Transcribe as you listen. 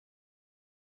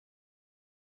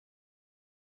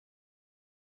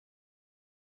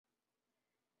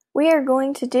We are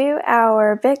going to do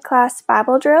our big class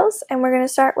Bible drills, and we're going to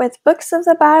start with books of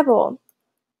the Bible.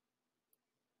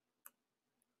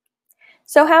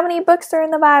 So how many books are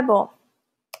in the Bible?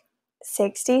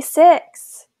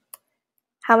 66.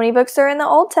 How many books are in the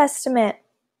Old Testament?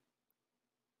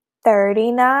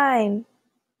 39.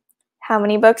 How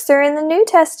many books are in the New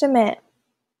Testament?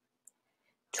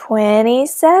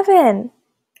 27.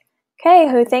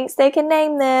 Okay, who thinks they can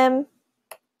name them?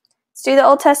 Let's do the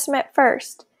Old Testament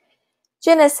first.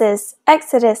 Genesis,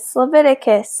 Exodus,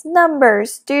 Leviticus,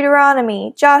 Numbers,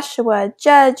 Deuteronomy, Joshua,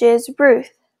 Judges, Ruth,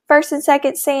 1st and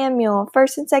 2nd Samuel,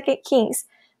 1st and 2nd Kings,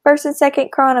 1st and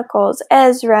 2nd Chronicles,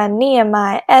 Ezra,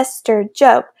 Nehemiah, Esther,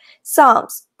 Job,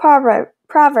 Psalms,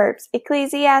 Proverbs,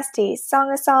 Ecclesiastes,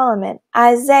 Song of Solomon,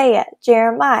 Isaiah,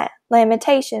 Jeremiah,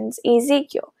 Lamentations,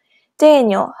 Ezekiel,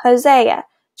 Daniel, Hosea,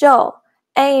 Joel,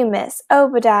 Amos,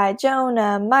 Obadiah,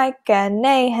 Jonah, Micah,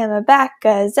 Nahum,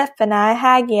 Habakkuk, Zephaniah,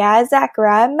 Haggai,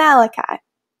 Zechariah, Malachi.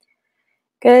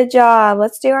 Good job.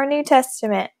 Let's do our New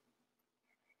Testament.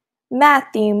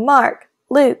 Matthew, Mark,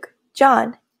 Luke,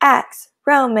 John, Acts,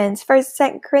 Romans, 1st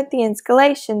and 2nd Corinthians,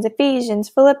 Galatians, Ephesians,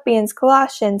 Philippians,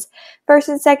 Colossians, 1st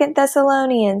and 2nd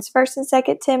Thessalonians, 1st and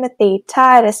 2nd Timothy,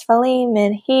 Titus,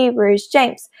 Philemon, Hebrews,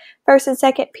 James, 1st and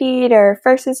 2nd Peter,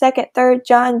 1st and 2nd, 3rd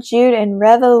John, Jude, and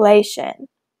Revelation.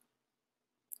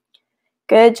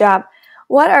 Good job.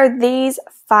 What are these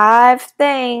 5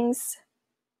 things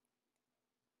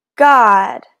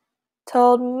God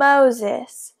told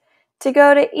Moses to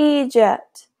go to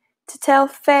Egypt to tell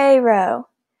Pharaoh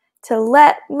to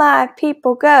let my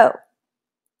people go?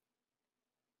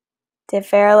 Did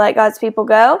Pharaoh let God's people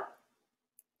go?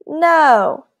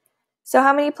 No. So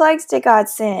how many plagues did God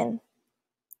send?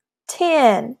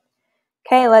 10.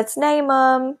 Okay, let's name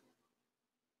them.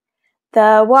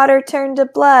 The water turned to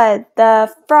blood,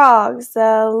 the frogs,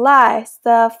 the lice,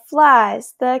 the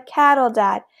flies, the cattle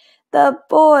died, the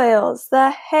boils,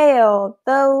 the hail,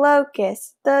 the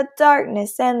locusts, the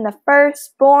darkness, and the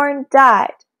firstborn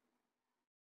died.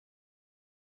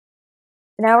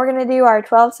 Now we're going to do our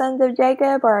 12 sons of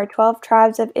Jacob, or our 12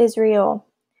 tribes of Israel.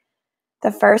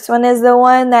 The first one is the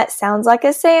one that sounds like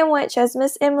a sandwich, as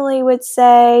Miss Emily would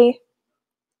say.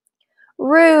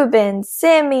 Reuben,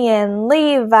 Simeon,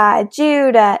 Levi,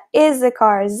 Judah,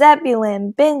 Issachar,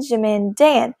 Zebulun, Benjamin,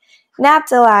 Dan,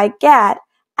 Naphtali, Gad,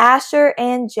 Asher,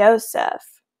 and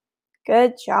Joseph.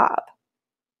 Good job.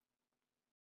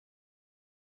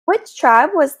 Which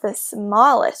tribe was the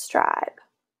smallest tribe?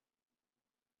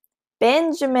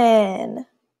 Benjamin.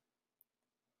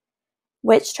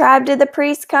 Which tribe did the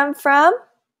priest come from?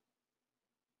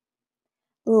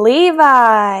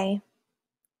 Levi.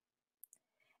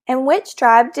 And which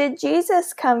tribe did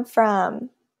Jesus come from?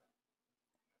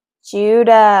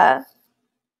 Judah.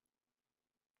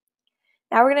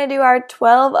 Now we're going to do our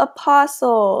 12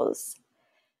 apostles.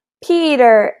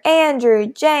 Peter, Andrew,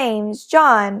 James,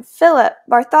 John, Philip,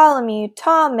 Bartholomew,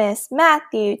 Thomas,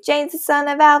 Matthew, James the son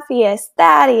of Alphaeus,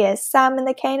 Thaddeus, Simon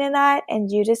the Canaanite, and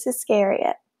Judas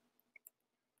Iscariot.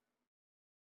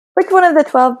 Which one of the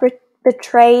 12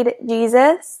 betrayed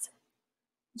Jesus?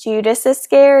 Judas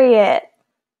Iscariot.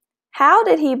 How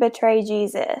did he betray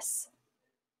Jesus?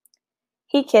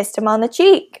 He kissed him on the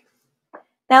cheek.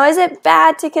 Now, is it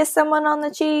bad to kiss someone on the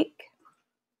cheek?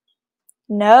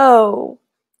 No.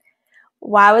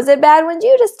 Why was it bad when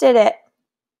Judas did it?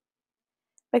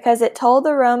 Because it told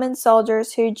the Roman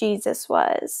soldiers who Jesus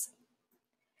was.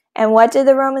 And what did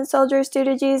the Roman soldiers do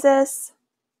to Jesus?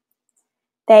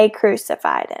 They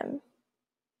crucified him.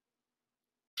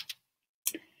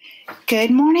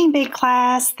 Good morning, big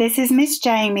class. This is Miss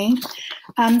Jamie.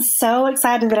 I'm so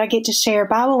excited that I get to share a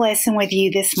Bible lesson with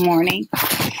you this morning.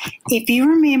 If you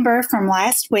remember from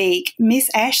last week, Miss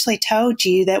Ashley told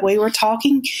you that we were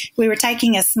taking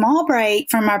a small break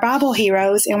from our Bible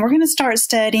heroes, and we're going to start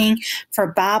studying for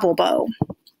Bible Bowl.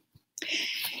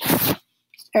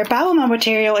 Our Bible Bowl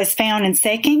material is found in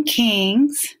 2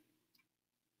 Kings,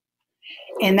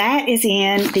 and that is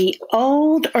in the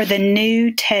Old or the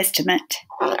New Testament.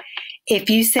 If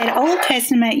you said Old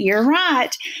Testament, you're right.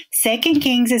 2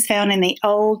 Kings is found in the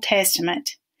Old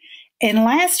Testament. And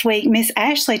last week, Miss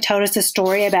Ashley told us a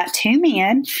story about 2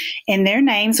 men, and their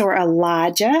names were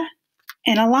Elijah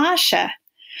and Elisha.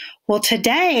 Well,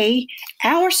 today,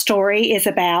 our story is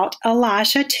about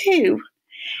Elisha too,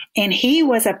 and he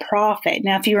was a prophet.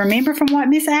 Now, if you remember from what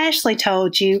Miss Ashley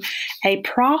told you, a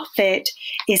prophet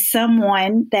is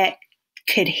someone that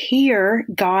could hear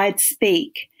God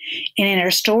speak. And in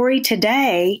our story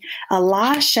today,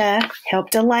 Elisha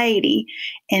helped a lady,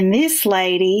 and this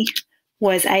lady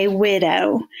was a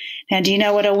widow. Now, do you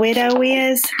know what a widow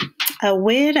is? A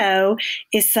widow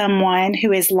is someone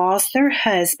who has lost their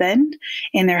husband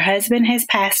and their husband has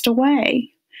passed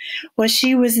away. Well,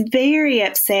 she was very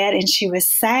upset and she was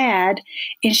sad,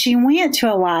 and she went to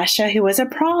Elisha, who was a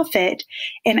prophet,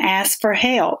 and asked for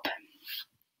help.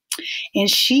 And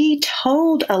she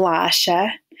told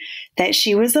Elisha that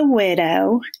she was a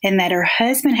widow and that her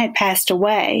husband had passed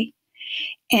away,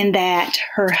 and that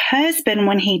her husband,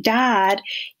 when he died,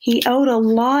 he owed a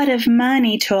lot of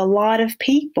money to a lot of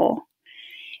people,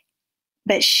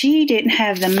 but she didn't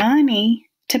have the money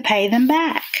to pay them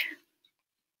back.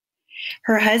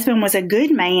 Her husband was a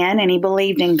good man and he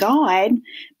believed in God,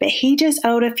 but he just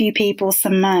owed a few people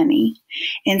some money.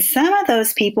 And some of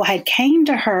those people had came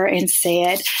to her and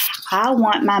said, I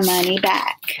want my money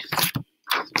back.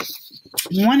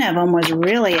 One of them was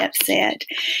really upset,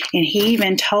 and he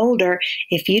even told her,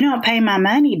 if you don't pay my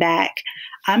money back,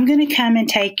 I'm going to come and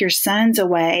take your sons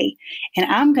away, and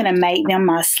I'm going to make them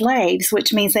my slaves,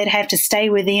 which means they'd have to stay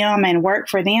with them and work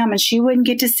for them, and she wouldn't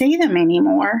get to see them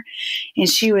anymore. And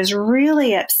she was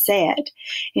really upset.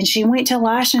 And she went to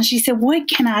Elisha and she said, what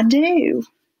can I do?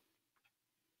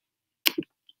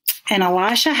 And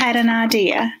Elisha had an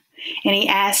idea, and he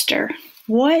asked her,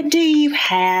 what do you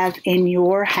have in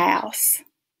your house?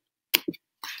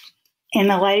 And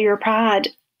the lady replied,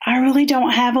 I really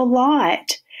don't have a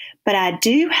lot, but I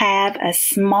do have a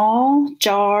small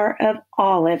jar of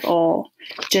olive oil,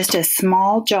 just a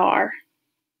small jar.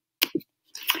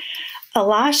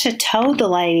 Elisha told the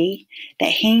lady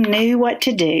that he knew what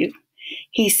to do.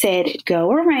 He said,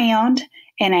 go around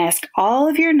and ask all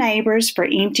of your neighbors for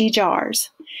empty jars.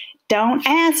 Don't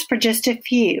ask for just a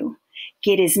few.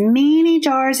 Get as many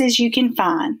jars as you can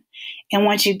find. And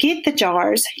once you get the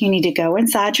jars, you need to go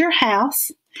inside your house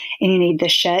and you need to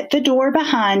shut the door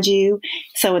behind you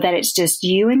so that it's just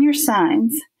you and your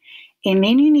sons. And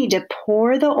then you need to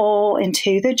pour the oil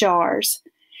into the jars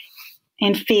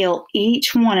and fill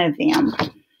each one of them.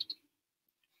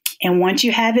 And once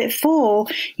you have it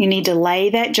full, you need to lay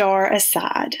that jar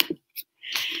aside.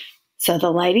 So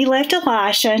the lady left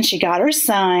Elisha and she got her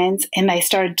sons, and they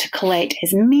started to collect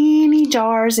as many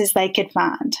jars as they could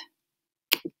find.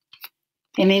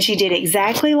 And then she did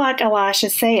exactly like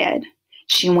Elisha said.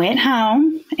 She went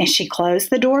home and she closed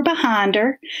the door behind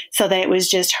her so that it was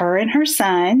just her and her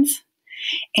sons.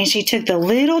 And she took the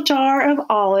little jar of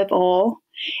olive oil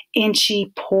and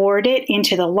she poured it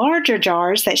into the larger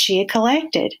jars that she had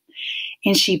collected.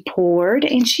 And she poured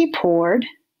and she poured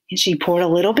and she poured a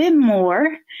little bit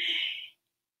more.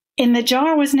 And the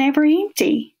jar was never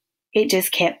empty. It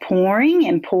just kept pouring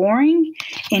and pouring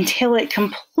until it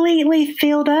completely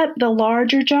filled up the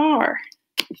larger jar.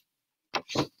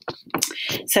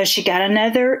 So she got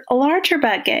a larger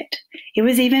bucket. It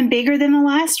was even bigger than the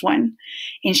last one.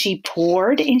 And she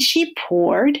poured and she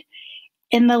poured.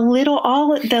 And the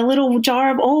little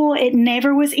jar of oil, it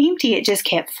never was empty. It just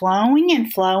kept flowing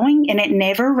and flowing, and it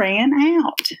never ran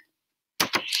out.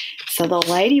 So the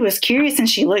lady was curious and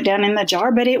she looked down in the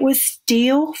jar, but it was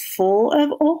still full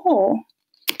of oil.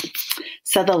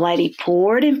 So the lady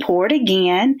poured and poured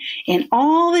again in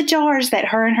all the jars that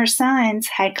her and her sons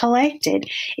had collected,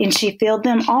 and she filled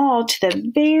them all to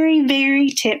the very, very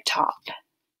tip top.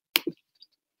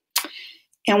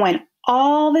 And when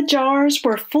all the jars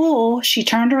were full, she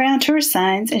turned around to her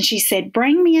sons and she said,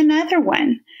 bring me another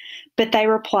one. But they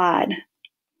replied,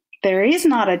 there is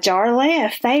not a jar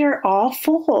left. They are all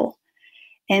full.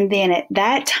 And then at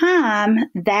that time,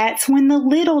 that's when the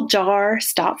little jar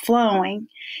stopped flowing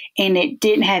and it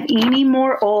didn't have any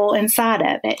more oil inside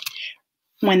of it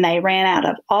when they ran out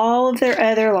of all of their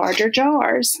other larger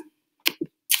jars.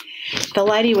 The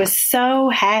lady was so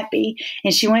happy,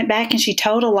 and she went back and she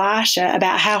told Elisha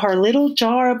about how her little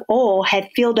jar of oil had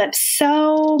filled up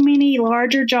so many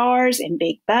larger jars and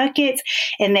big buckets,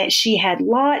 and that she had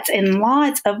lots and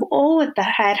lots of oil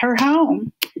at her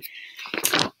home.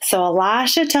 So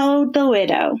Elisha told the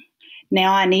widow,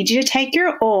 now I need you to take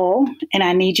your oil and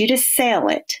I need you to sell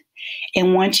it.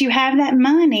 And once you have that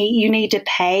money, you need to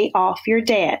pay off your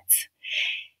debts.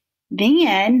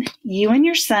 Then you and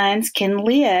your sons can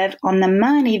live on the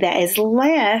money that is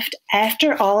left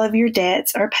after all of your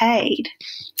debts are paid.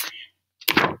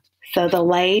 So the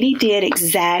lady did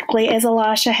exactly as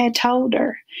Elisha had told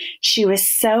her. She was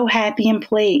so happy and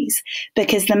pleased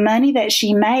because the money that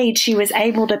she made, she was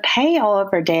able to pay all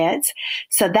of her debts.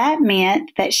 So that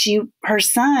meant that her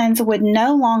sons would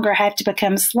no longer have to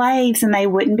become slaves and they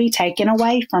wouldn't be taken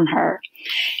away from her.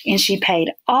 And she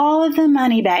paid all of the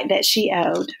money back that she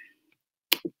owed.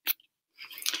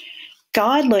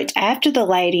 God looked after the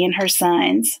lady and her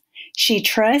sons. She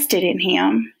trusted in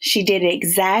him. She did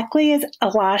exactly as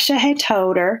Elisha had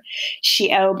told her.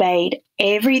 She obeyed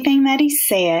everything that he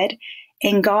said,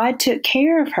 and God took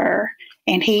care of her,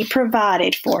 and he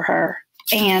provided for her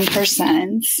and her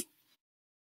sons.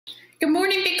 Good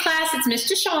morning, big class. It's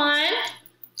Mr. Sean.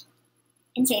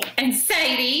 And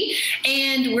Sadie,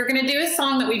 and we're going to do a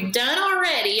song that we've done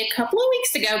already a couple of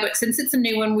weeks ago, but since it's a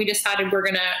new one, we decided we're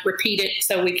going to repeat it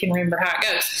so we can remember how it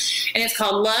goes. And it's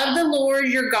called Love the Lord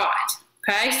Your God.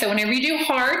 Okay, so whenever you do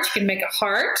heart, you can make a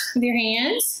heart with your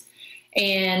hands.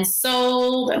 And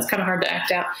soul, that's kind of hard to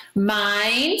act out.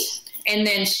 Mind, and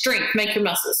then strength, make your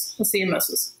muscles. Let's see your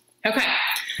muscles. Okay,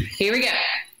 here we go.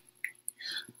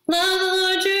 Love the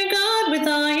Lord your God with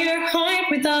all your heart,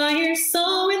 with all your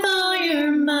soul, with all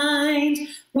your mind,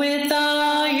 with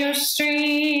all your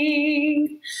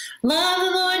strength. Love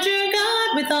the Lord your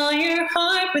God with all your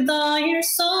heart, with all your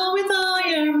soul, with all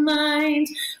your mind,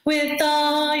 with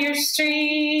all your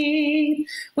strength.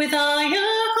 With all your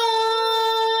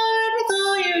heart, with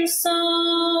all your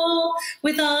soul,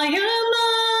 with all your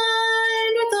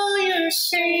mind, with all your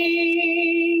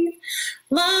strength.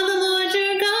 Love the Lord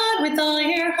your God with all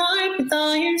your heart, with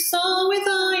all your soul, with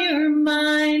all your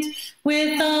mind,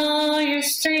 with all your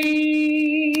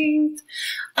strength.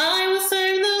 I will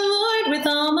serve the Lord with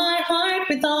all my heart,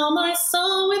 with all my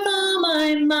soul, with all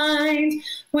my mind,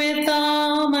 with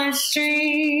all my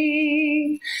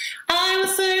strength. I will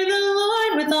serve the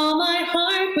Lord with all my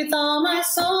heart, with all my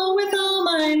soul, with all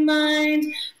my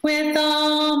mind, with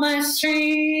all my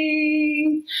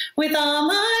strength, with all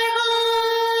my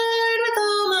heart, with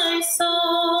all my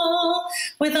soul,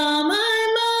 with all my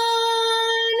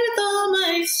mind, with all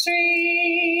my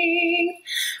strength.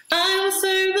 I will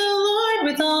serve the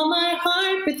Lord with all my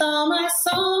heart, with all my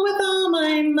soul, with all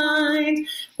my mind,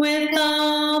 with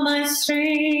all my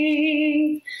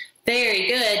strength. Very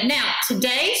good. Now,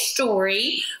 today's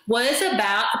story was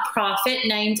about a prophet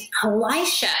named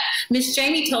Elisha. Miss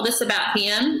Jamie told us about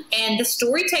him, and the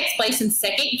story takes place in 2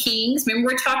 Kings. Remember,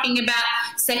 we're talking about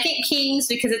 2 Kings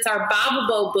because it's our Bible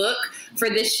Bowl book for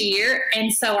this year.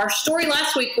 And so our story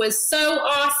last week was so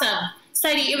awesome.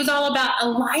 Sadie, it was all about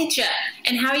Elijah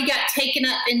and how he got taken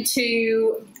up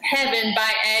into heaven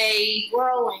by a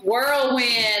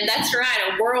whirlwind. That's right,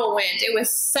 a whirlwind. It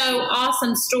was so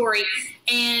awesome story.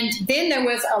 And then there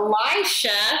was Elisha,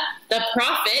 the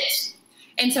prophet.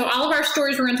 And so all of our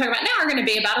stories we're going to talk about now are going to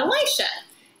be about Elisha.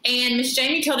 And Miss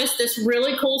Jamie told us this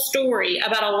really cool story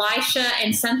about Elisha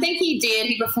and something he did.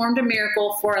 He performed a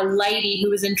miracle for a lady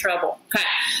who was in trouble. Okay,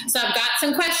 so I've got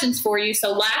some questions for you.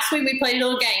 So last week we played a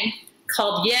little game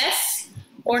called yes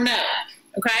or no.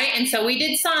 Okay, and so we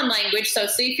did sign language. So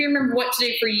see if you remember what to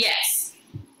do for yes.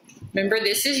 Remember,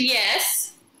 this is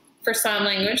yes for sign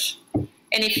language.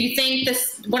 And if you think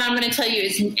this, what I'm going to tell you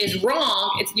is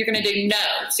wrong, you're going to do no.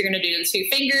 So you're going to do the two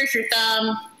fingers, your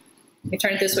thumb. Let me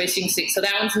turn it this way so you can see. So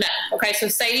that one's no. Okay, so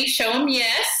Sadie, show them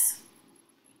yes.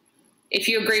 If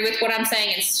you agree with what I'm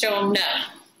saying, and show them no.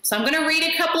 So I'm going to read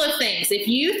a couple of things. If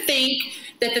you think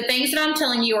that the things that I'm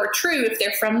telling you are true, if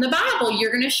they're from the Bible,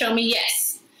 you're going to show me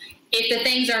yes. If the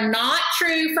things are not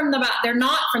true from the Bible, they're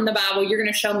not from the Bible, you're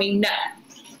going to show me no.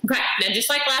 Okay, now just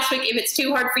like last week, if it's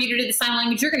too hard for you to do the sign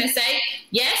language, you're going to say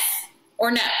yes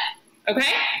or no.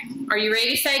 Okay? Are you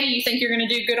ready, Sadie? You think you're going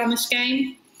to do good on this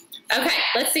game? Okay,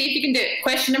 let's see if you can do it.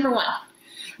 Question number 1.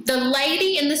 The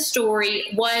lady in the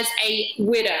story was a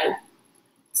widow.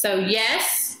 So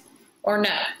yes or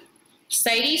no?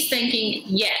 Sadie's thinking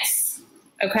yes.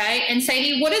 Okay, and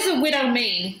Sadie, what does a widow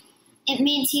mean? It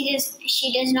means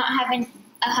she does not have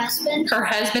a husband. Her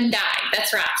husband died.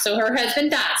 That's right. So her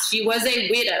husband died. She was a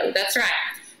widow. That's right.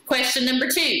 Question number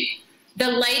 2. The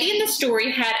lady in the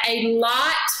story had a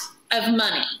lot of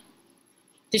money.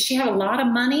 Did she have a lot of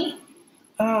money?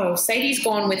 Oh, Sadie's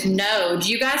going with no. Do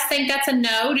you guys think that's a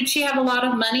no? Did she have a lot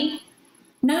of money?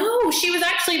 No, she was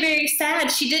actually very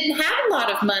sad. She didn't have a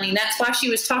lot of money. That's why she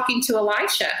was talking to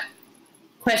Elisha.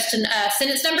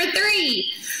 Sentence number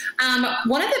 3.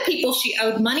 One of the people she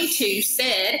owed money to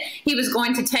said he was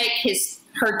going to take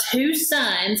her 2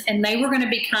 sons and they were going to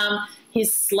become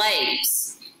his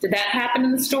slaves. Did that happen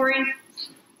in the story?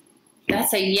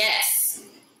 That's a yes.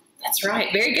 That's right.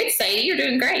 Very good, Sadie. You're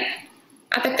doing great.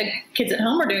 I bet the kids at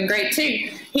home are doing great too.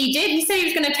 He did. He said he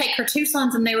was going to take her 2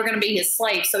 sons and they were going to be his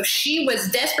slaves. So she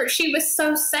was desperate. She was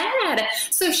so sad.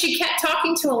 So she kept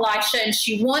talking to Elisha and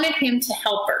she wanted him to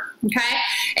help her. Okay.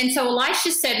 And so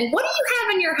Elisha said, well, what do you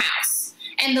have in your house?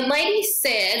 And the lady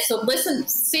said, so listen,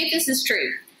 see if this is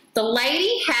true. The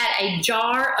lady had a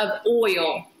jar of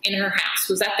oil in her house.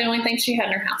 Was that the only thing she had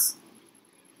in her house?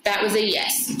 That was a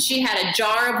yes. She had a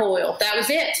jar of oil. That was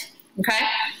it. Okay.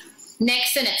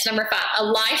 Next sentence, number 5.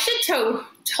 Elisha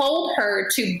told her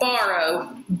to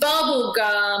borrow bubble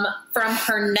gum from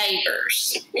her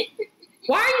neighbors.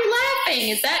 Why are you laughing?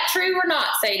 Is that true or not,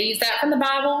 Sadie? Is that from the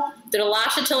Bible? Did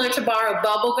Elisha tell her to borrow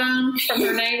bubble gum from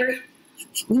her neighbors?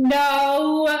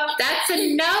 No, that's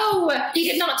a no. He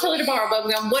did not tell her to borrow bubble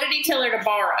gum. What did he tell her to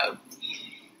borrow?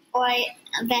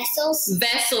 Vessels.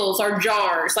 Vessels or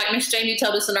jars. Like Miss Jamie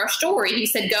told us in our story, he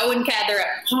said, go and gather up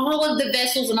all of the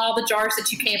vessels and all the jars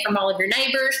that you can from all of your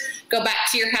neighbors. Go back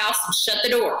to your house and shut the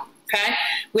door. Okay,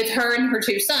 with her and her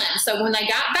 2 sons. So when they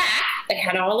got back, they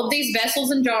had all of these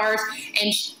vessels and jars,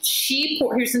 and she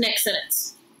poured, here's the next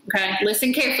sentence. Okay,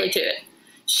 listen carefully to it.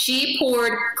 She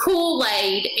poured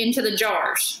Kool-Aid into the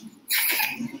jars.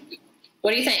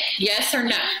 What do you think? Yes or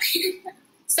no?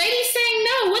 Sadie's saying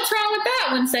no. What's wrong with that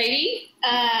one, Sadie?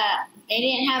 They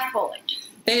didn't have Kool-Aid.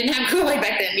 They didn't have Kool-Aid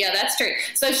back then. Yeah, that's true.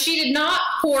 So she did not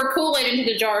pour Kool-Aid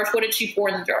into the jars. What did she pour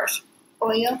in the jars?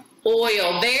 Oil.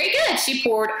 Oil. Very good. She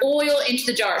poured oil into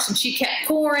the jars, and she kept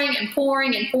pouring and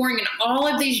pouring and pouring, and all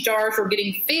of these jars were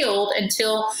getting filled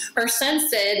until her son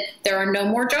said, there are no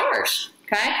more jars.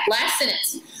 Okay? Last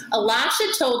sentence. Elisha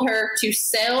told her to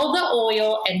sell the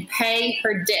oil and pay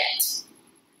her debt.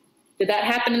 Did that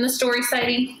happen in the story,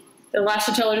 Sadie? Did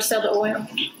Elisha tell her to sell the oil?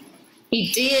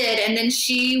 He did, and then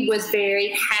she was very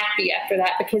happy after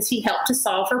that because he helped to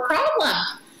solve her problem.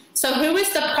 So who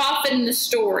is the prophet in the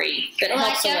story that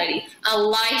helps the lady?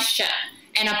 Elisha.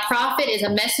 And a prophet is a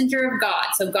messenger of God.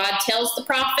 So God tells the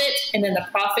prophet, and then the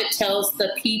prophet tells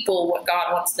the people what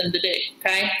God wants them to do.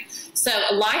 Okay? So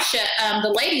Elisha, the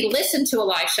lady listened to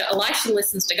Elisha. Elisha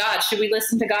listens to God. Should we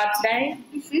listen to God today?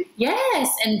 Mm-hmm. Yes,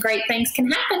 and great things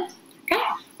can happen. Okay?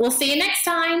 We'll see you next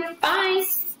time. Bye.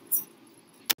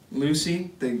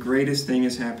 Lucy, the greatest thing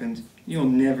has happened. You'll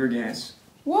never guess.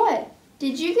 What?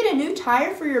 Did you get a new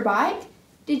tire for your bike?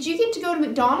 Did you get to go to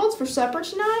McDonald's for supper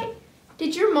tonight?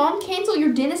 Did your mom cancel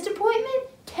your dentist appointment?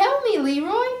 Tell me,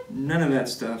 Leroy. None of that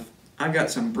stuff. I've got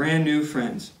some brand new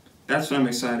friends. That's what I'm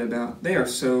excited about. They are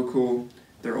so cool.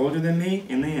 They're older than me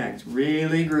and they act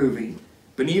really groovy.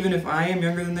 But even if I am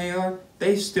younger than they are,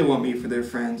 they still want me for their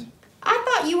friend. I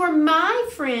thought you were my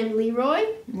friend, Leroy.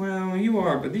 Well, you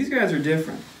are, but these guys are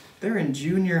different. They're in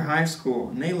junior high school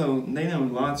and they know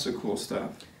lots of cool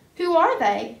stuff. Who are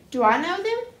they? Do I know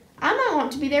them? I might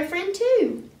want to be their friend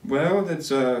too. Well,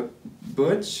 that's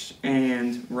Butch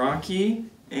and Rocky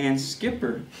and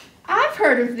Skipper. I've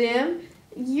heard of them.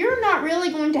 You're not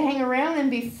really going to hang around and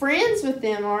be friends with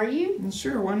them, are you?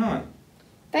 Sure, why not?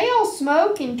 They all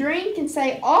smoke and drink and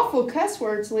say awful cuss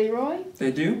words, Leroy.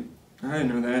 They do? I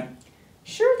didn't know that.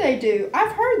 Sure they do.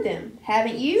 I've heard them.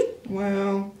 Haven't you?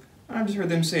 Well, I've just heard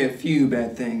them say a few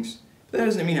bad things. But that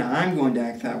doesn't mean I'm going to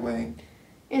act that way.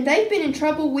 And they've been in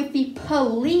trouble with the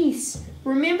police.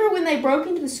 Remember when they broke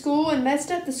into the school and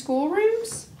messed up the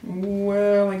schoolrooms?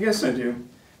 Well, I guess I do.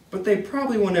 But they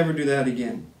probably won't ever do that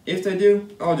again. If they do,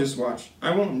 I'll just watch.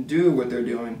 I won't do what they're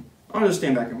doing. I'll just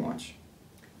stand back and watch.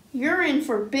 You're in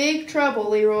for big trouble,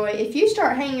 Leroy. If you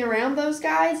start hanging around those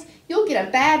guys, you'll get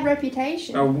a bad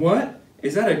reputation. A what?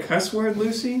 Is that a cuss word,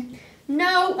 Lucy?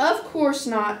 No, of course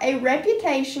not. A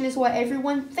reputation is what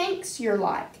everyone thinks you're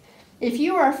like. If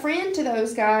you are a friend to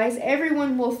those guys,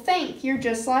 everyone will think you're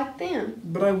just like them.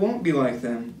 But I won't be like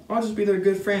them. I'll just be their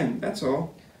good friend, that's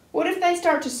all. What if they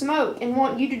start to smoke and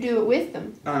want you to do it with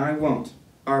them? I won't.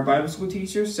 Our Bible school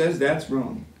teacher says that's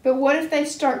wrong. But what if they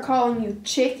start calling you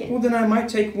chicken? Well, then I might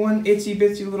take one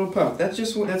itsy-bitsy little puff. That's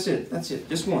it.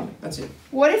 Just one. That's it.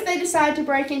 What if they decide to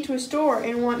break into a store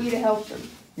and want you to help them?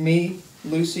 Me,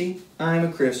 Lucy, I'm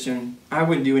a Christian. I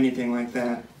wouldn't do anything like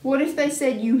that. What if they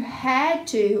said you had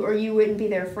to or you wouldn't be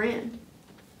their friend?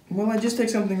 Well, I'd just take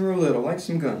something real little, like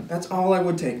some gum. That's all I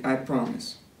would take, I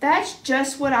promise. That's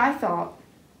just what I thought.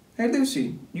 Hey,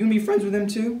 Lucy, you can be friends with them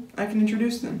too? I can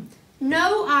introduce them.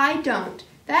 No, I don't.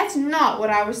 That's not what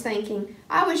I was thinking.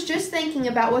 I was just thinking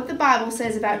about what the Bible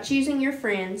says about choosing your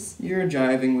friends. You're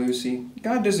jiving, Lucy.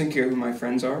 God doesn't care who my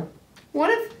friends are.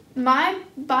 One of my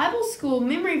Bible school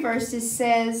memory verses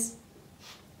says,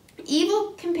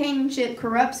 evil companionship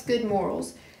corrupts good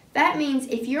morals. That means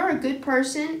if you're a good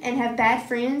person and have bad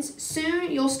friends,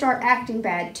 soon you'll start acting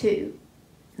bad too.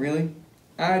 Really?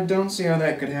 I don't see how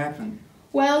that could happen.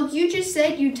 Well, you just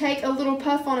said you'd take a little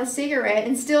puff on a cigarette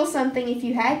and steal something if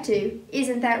you had to.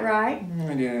 Isn't that right?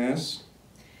 I guess.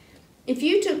 If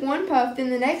you took one puff, then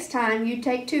the next time you'd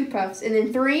take 2 puffs, and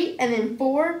then 3, and then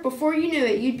 4. Before you knew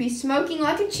it, you'd be smoking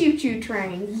like a choo-choo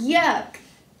train. Yuck!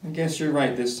 I guess you're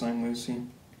right this time, Lucy.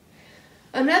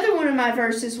 Another one of my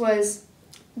verses was,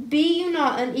 be you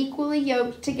not unequally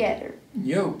yoked together.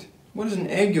 Yoked? What does an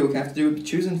egg yolk have to do with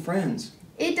choosing friends?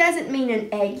 It doesn't mean an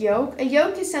egg yolk. A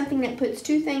yolk is something that puts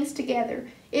two things together.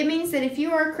 It means that if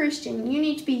you are a Christian, you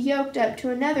need to be yoked up to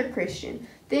another Christian.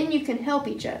 Then you can help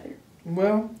each other.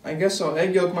 Well, I guess I'll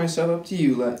egg yolk myself up to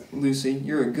you, Lucy.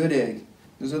 You're a good egg.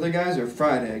 Those other guys are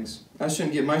fried eggs. I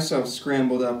shouldn't get myself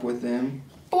scrambled up with them.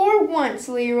 For once,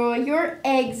 Leroy, you're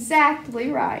exactly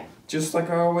right. Just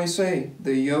like I always say,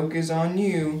 the yolk is on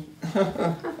you.